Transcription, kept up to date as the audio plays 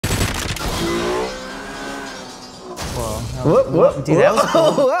Whoop, whoop. Dude, that was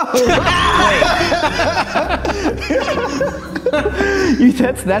cool.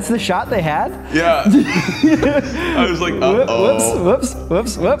 That's the shot they had? Yeah. I was like, uh-oh. Whoops.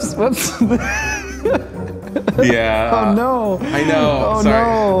 Yeah. Oh no. I know. Oh Sorry.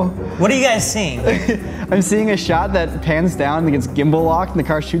 no. What are you guys seeing? I'm seeing a shot that pans down and gets gimbal locked and the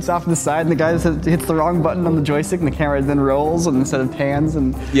car shoots off to the side and the guy hits the wrong button on the joystick and the camera then rolls and instead of pans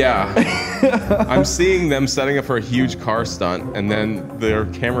and... Yeah. I'm seeing them setting up for a huge car stunt and then their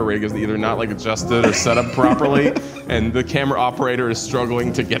camera rig is either not like adjusted or set up properly and the camera operator is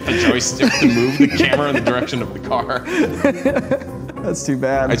struggling to get the joystick to move the camera in the direction of the car. That's too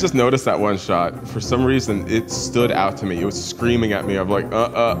bad. I just noticed that one shot. For some reason, it stood out to me. It was screaming at me. I'm like,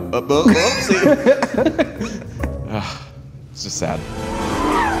 oopsie. It's just sad.